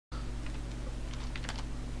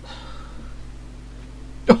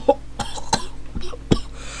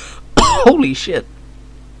Holy shit!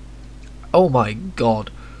 Oh my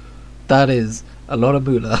god. That is a lot of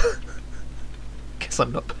moolah. Guess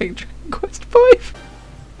I'm not playing Dragon Quest V.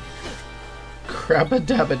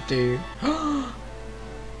 Crabba-dabba-doo.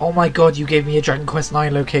 Oh my god, you gave me a Dragon Quest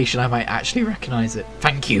IX location. I might actually recognise it.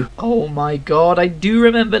 Thank you. Oh my god, I do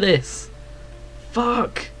remember this.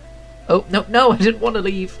 Fuck. Oh, no, I didn't want to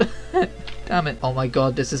leave. Damn it. Oh my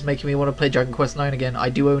god, this is making me want to play Dragon Quest IX again. I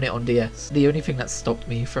do own it on DS. The only thing that's stopped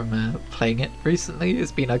me from playing it recently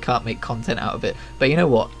has been I can't make content out of it. But you know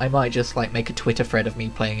what? I might just like make a Twitter thread of me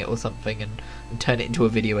playing it or something and turn it into a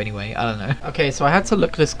video anyway. I don't know. Okay, so I had to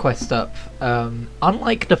look this quest up.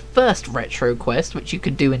 Unlike the first retro quest, which you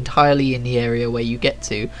could do entirely in the area where you get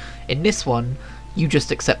to, in this one, you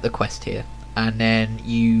just accept the quest here. And then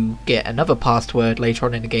you get another password later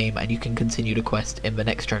on in the game and you can continue the quest in the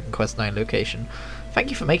next Dragon Quest IX location. Thank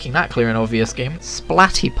you for making that clear and obvious, game.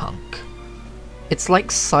 Splattypunk. It's like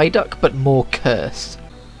Psyduck but more cursed.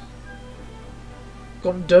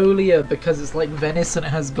 Gondolia because it's like Venice and it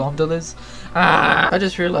has gondolas. I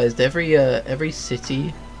just realised every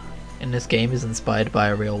city in this game is inspired by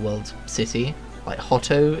a real world city. Like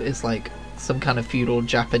Hotto is like some kind of feudal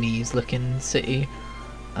Japanese looking city.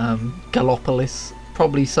 Gallopolis,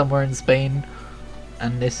 probably somewhere in Spain,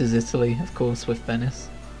 and this is Italy, of course, with Venice.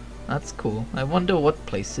 That's cool. I wonder what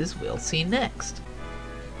places we'll see next.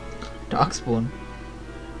 Darkspawn.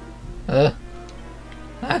 Hi.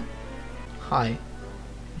 I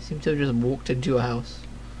seem to have just walked into a house.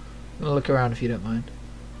 I'm gonna look around if you don't mind.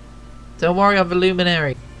 Don't worry, I'm the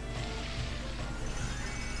luminary.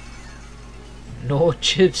 An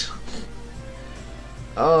orchard.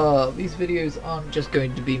 Oh, these videos aren't just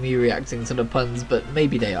going to be me reacting to the puns, but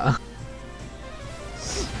maybe they are.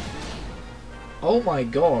 Oh my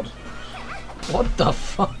god. What the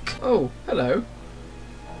fuck? Oh, hello.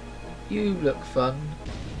 You look fun.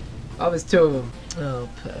 Oh, there's two of them. Oh,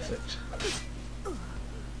 perfect.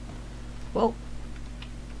 Well,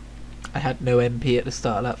 I had no MP at the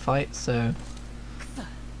start of that fight, so...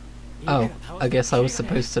 Oh, I guess I was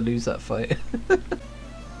supposed to lose that fight.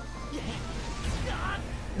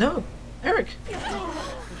 No! Eric!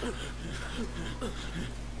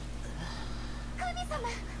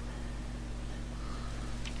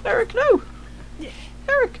 Eric, no!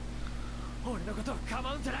 Eric!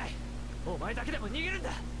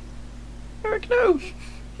 Eric, no!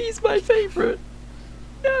 He's my favourite!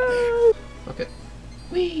 No! Okay.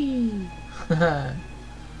 Whee!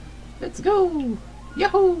 Let's go!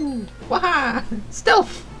 Yahoo! Waha!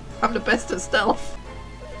 Stealth! I'm the best at stealth!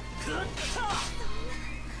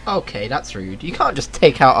 Okay, that's rude. You can't just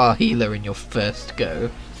take out our healer in your first go.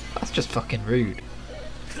 That's just fucking rude.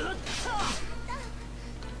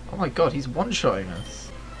 Oh my god, he's one-shotting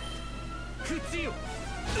us.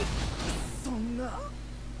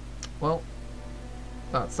 Well,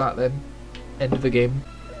 that's that then. End of the game.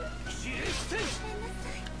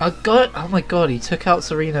 Oh my god, he took out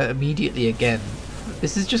Serena immediately again.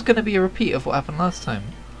 This is just going to be a repeat of what happened last time.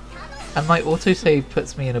 And my autosave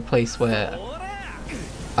puts me in a place where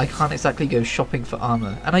I can't exactly go shopping for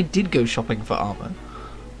armor, and I did go shopping for armor,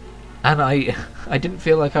 and I didn't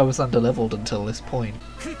feel like I was underleveled until this point.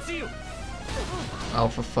 Oh,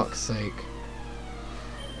 for fuck's sake.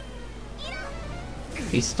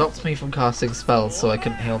 He stopped me from casting spells so I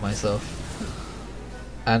couldn't heal myself,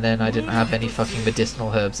 and then I didn't have any fucking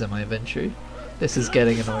medicinal herbs in my inventory. This is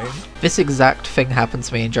getting annoying. This exact thing happened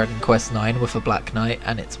to me in Dragon Quest IX with a Black Knight,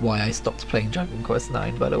 and it's why I stopped playing Dragon Quest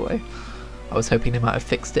IX, by the way. I was hoping they might have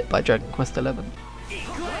fixed it by Dragon Quest XI.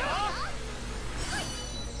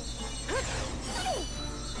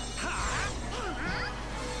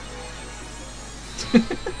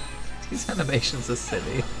 These animations are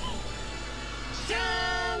silly.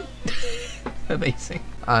 Amazing.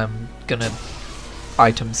 I'm gonna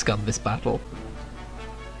item scum this battle.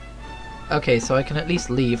 Okay, so I can at least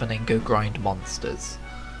leave and then go grind monsters.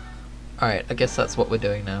 Alright, I guess that's what we're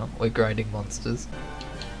doing now. We're grinding monsters.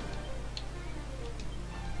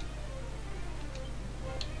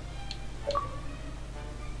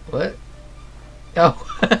 What? Oh.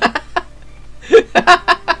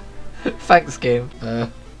 Thanks, game.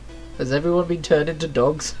 Has everyone been turned into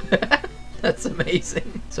dogs? That's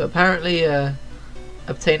amazing. So apparently,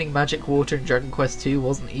 obtaining magic water in Dragon Quest II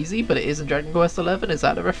wasn't easy, but it is in Dragon Quest XI. Is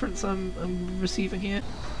that a reference I'm receiving here?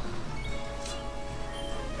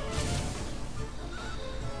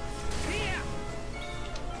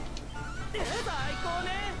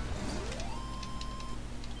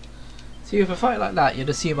 See, with a fight like that, you'd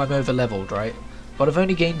assume I'm over-leveled, right? But I've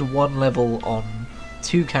only gained 1 level on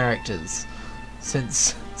 2 characters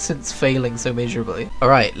since since failing so miserably.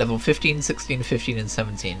 Alright, level 15, 16, 15 and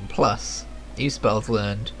 17, plus new spells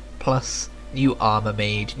learned, plus new armor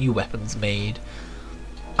made, new weapons made.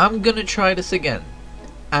 I'm gonna try this again,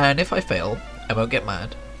 and if I fail, I won't get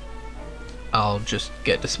mad. I'll just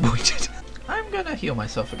get disappointed. I'm gonna heal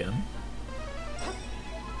myself again.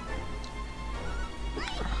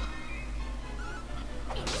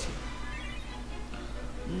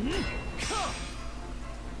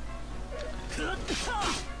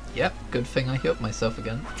 Yep, good thing I healed myself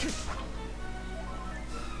again.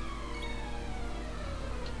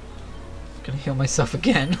 Gonna heal myself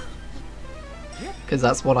again. Because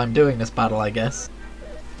that's what I'm doing this battle, I guess.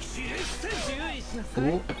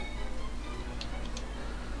 Ooh.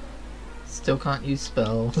 Still can't use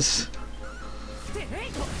spells.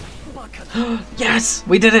 Yes!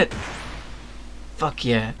 We did it! Fuck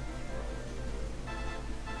yeah.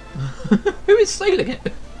 Who is sailing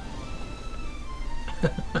it?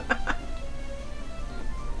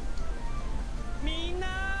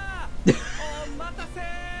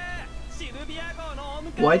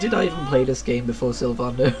 Why did I even play this game before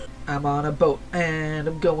Sylvando? I'm on a boat and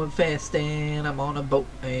I'm going fast and I'm on a boat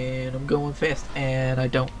and I'm going fast and I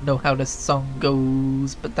don't know how this song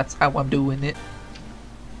goes, but that's how I'm doing it.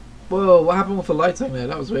 Whoa, what happened with the lights on there?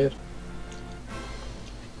 That was weird.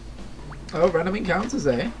 Oh, random encounters,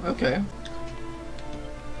 eh? Okay.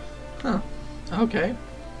 Huh. Okay.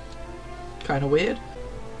 Kinda weird.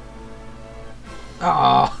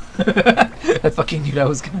 Ah, I fucking knew that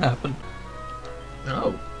was gonna happen.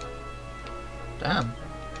 Oh. Damn.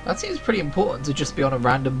 That seems pretty important to just be on a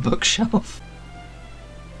random bookshelf.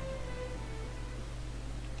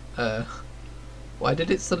 Why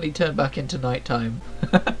did it suddenly turn back into nighttime?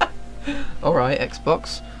 Alright,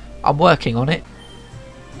 Xbox. I'm working on it.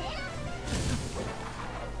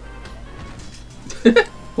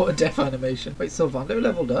 What a death animation. Wait, Sylvando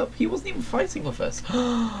leveled up? He wasn't even fighting with us.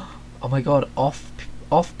 Oh my god,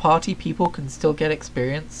 off-party people can still get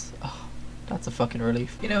experience? Oh, that's a fucking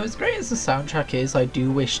relief. You know, as great as the soundtrack is, I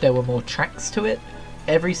do wish there were more tracks to it.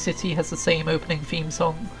 Every city has the same opening theme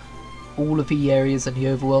song. All of the areas in the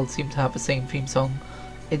overworld seem to have the same theme song.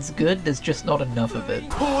 It's good, there's just not enough of it.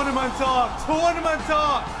 Tournament talk! Tournament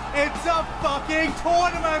talk! It's a fucking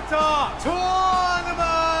tournament talk!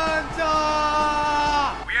 Tournament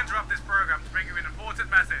talk! We interrupt this program to bring you an important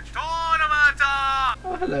message. Tournament talk!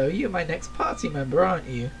 Oh hello, you're my next party member, aren't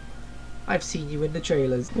you? I've seen you in the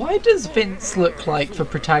trailers. Why does Vince look like the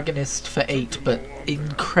protagonist for 8 but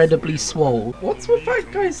incredibly swole? What's with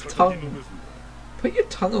that guy's tongue? Put your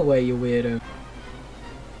tongue away, you weirdo.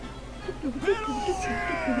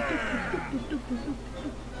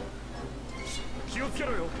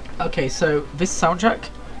 Okay, so this soundtrack,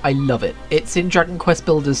 I love it. It's in Dragon Quest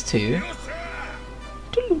Builders 2.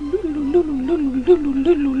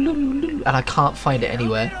 And I can't find it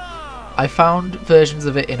anywhere. I found versions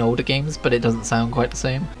of it in older games, but it doesn't sound quite the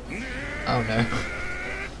same. Oh no.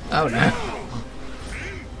 Oh no.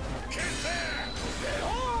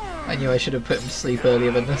 I knew I should have put him to sleep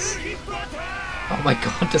earlier than this. Oh my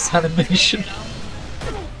god, this animation.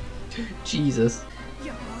 Jesus.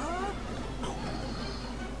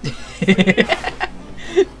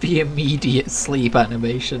 The immediate sleep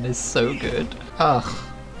animation is so good. Ugh.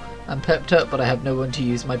 I'm pepped up, but I have no one to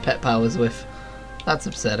use my pet powers with. That's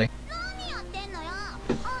upsetting.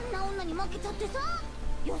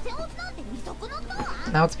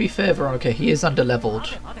 Now, to be fair, Veronica, he is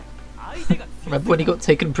underleveled. Remember when he got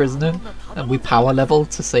taken prisoner and we power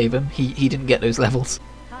leveled to save him? He didn't get those levels.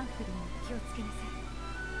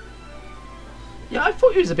 Yeah, I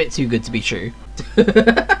thought he was a bit too good to be true.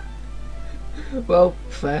 Well,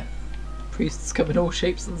 fair. Priests come in all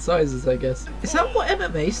shapes and sizes, I guess. Is that what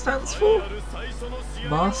MMA stands for?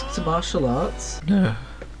 Masked martial arts? No.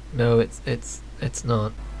 No, it's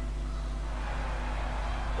not.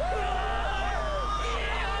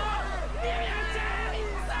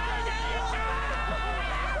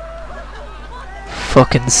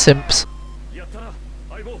 Fucking simps.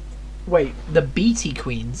 Wait, the BT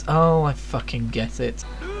Queens? Oh, I fucking get it.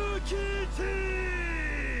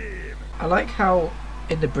 I like how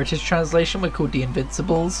in the British translation we're called the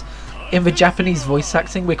Invincibles. In the Japanese voice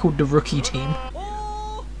acting we're called the Rookie Team.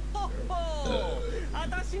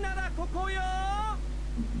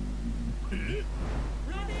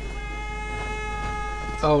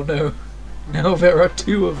 Oh no. Now there are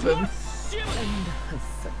 2 of them.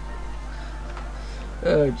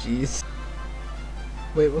 Oh jeez.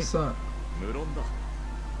 Wait, what's that?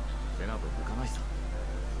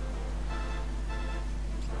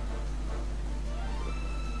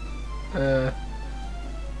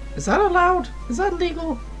 Is that allowed? Is that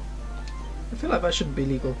legal? I feel like that shouldn't be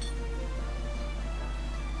legal.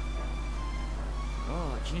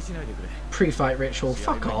 Pre-fight ritual,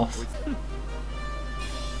 fuck off.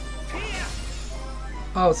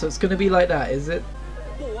 Oh, so it's gonna be like that, is it?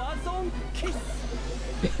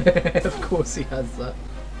 Of course he has that.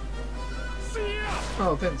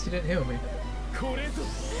 Oh, Vince, you didn't heal me.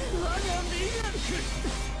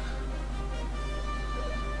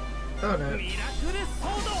 Oh no.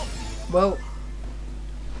 Well,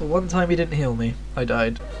 the one time he didn't heal me, I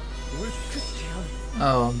died.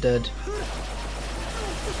 Oh, I'm dead.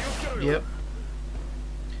 Yep.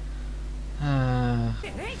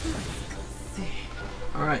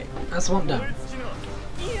 Alright, that's one down.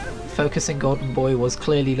 Focusing Golden Boy was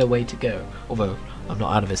clearly the way to go, although I'm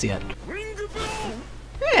not out of this yet.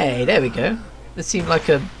 Hey, there we go. This seemed like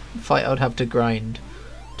a fight I would have to grind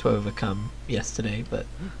to overcome yesterday, but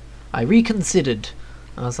I reconsidered.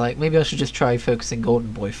 I was like, maybe I should just try focusing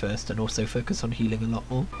Golden Boy first and also focus on healing a lot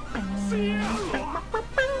more.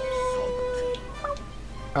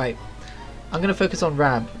 Right, I'm going to focus on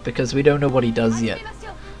Rab because we don't know what he does yet.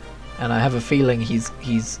 And I have a feeling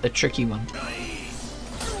he's a tricky one.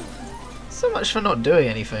 So much for not doing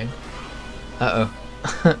anything. Uh-oh.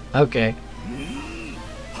 Okay.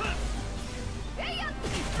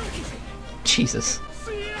 Jesus.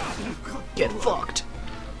 Get fucked.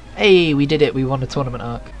 Hey, we did it. We won the tournament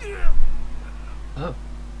arc. Oh.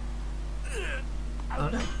 Oh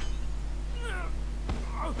no.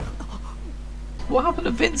 What happened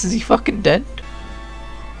to Vince? Is he fucking dead?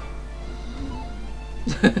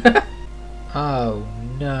 Oh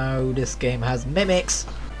no, this game has mimics.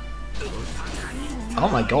 Oh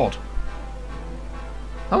my god.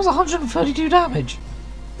 That was 132 damage.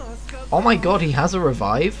 Oh my god, he has a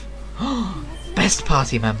revive? Best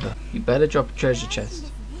party member. You better drop a treasure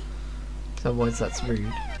chest. Otherwise that's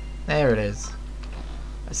rude. There it is.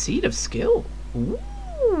 A seed of skill. Ooh.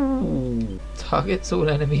 Targets all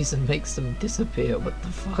enemies and makes them disappear. What the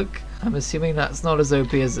fuck? I'm assuming that's not as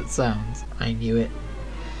OP as it sounds. I knew it.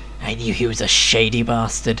 I knew he was a shady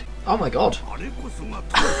bastard. Oh my god.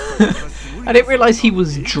 I didn't realise he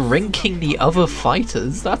was drinking the other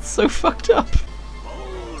fighters. That's so fucked up.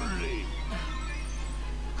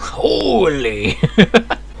 Holy!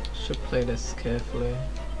 Should play this carefully.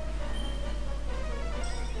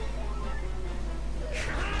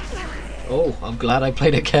 Oh, I'm glad I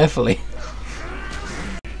played it carefully.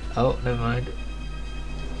 Oh, never mind.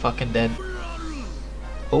 Fucking dead.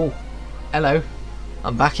 Oh, hello.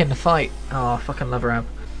 I'm back in the fight. Oh, I fucking love Rab.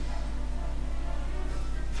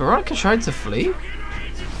 Veronica tried to flee?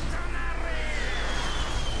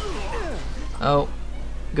 Oh,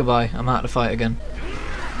 goodbye. I'm out of the fight again.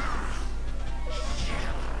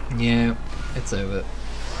 Yeah, it's over.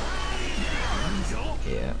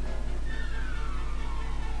 Yeah.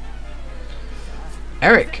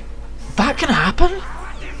 Eric, that can happen?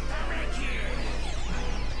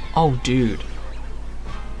 Oh, dude.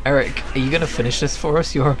 Eric, are you gonna finish this for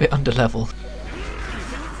us? You're a bit underleveled.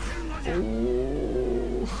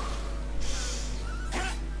 Ooh.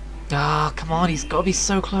 Ah, come on, he's gotta be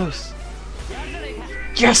so close.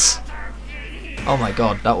 Yes! Oh my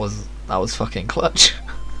god, that was fucking clutch.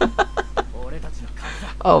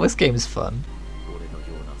 Oh, this game is fun.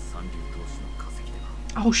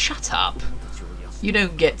 Oh, shut up. You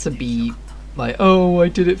don't get to be like, oh, I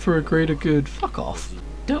did it for a greater good. Fuck off.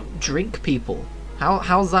 Don't drink people.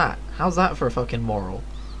 How's that? How's that for a fucking moral?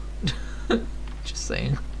 Just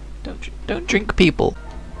saying. Don't drink people.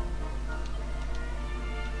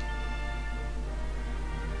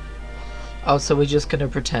 Oh, so we're just gonna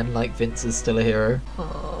pretend like Vince is still a hero?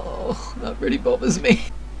 Oh, that really bothers me.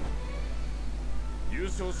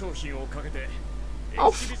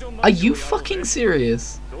 Oh, are you fucking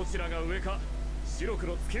serious?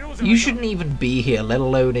 You shouldn't even be here, let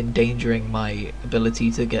alone endangering my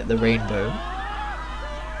ability to get the rainbow.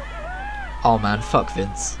 Oh man, fuck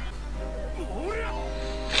Vince.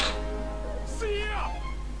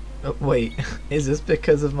 Oh, wait, is this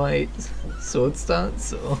because of my sword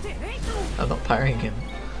stance, or I'm not parrying him?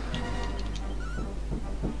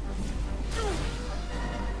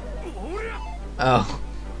 Oh,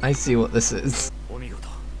 I see what this is.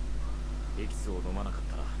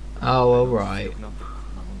 Oh, alright.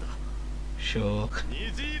 Sure.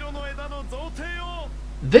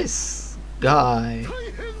 This guy.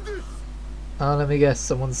 Oh, let me guess,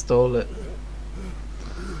 someone stole it.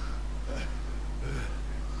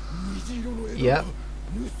 Yep.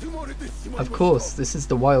 Of course, this is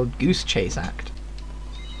the Wild Goose Chase Act.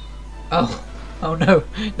 Oh. Oh no,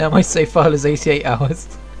 now my save file is 88 hours.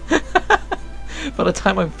 By the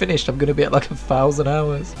time I'm finished, I'm going to be at like 1,000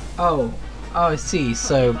 hours. Oh. Oh, I see,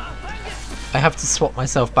 so I have to swap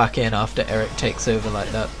myself back in after Eric takes over like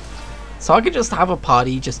that. So I could just have a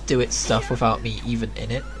party just do its stuff without me even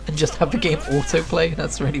in it, and just have the game autoplay.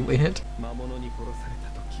 That's really weird.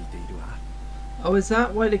 Oh, is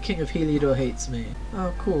that why the King of Heliodor hates me?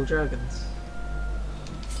 Oh cool, dragons.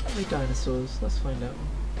 Maybe dinosaurs, let's find out.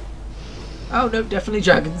 Oh no, definitely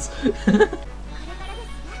dragons.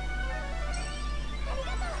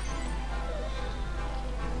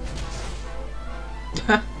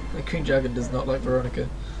 The green dragon does not like Veronica.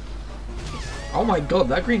 Oh my god,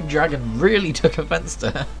 that green dragon really took offense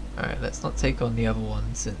to her. Alright, let's not take on the other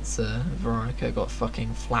one since Veronica got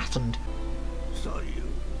fucking flattened.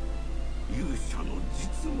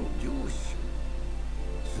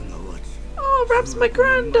 Oh, Rab's my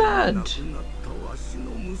granddad!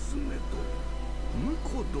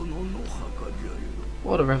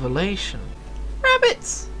 What a revelation.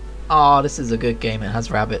 Rabbits! Oh, this is a good game, it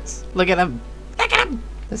has rabbits. Look at them! Look at them!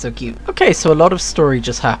 They're so cute. Okay, so a lot of story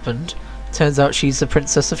just happened. Turns out she's the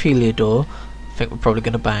Princess of Heliodor. I think we're probably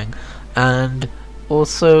gonna bang. And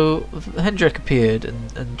also, Hendrik appeared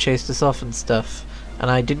and chased us off and stuff. And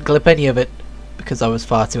I didn't clip any of it because I was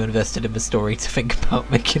far too invested in the story to think about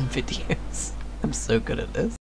making videos. I'm so good at this.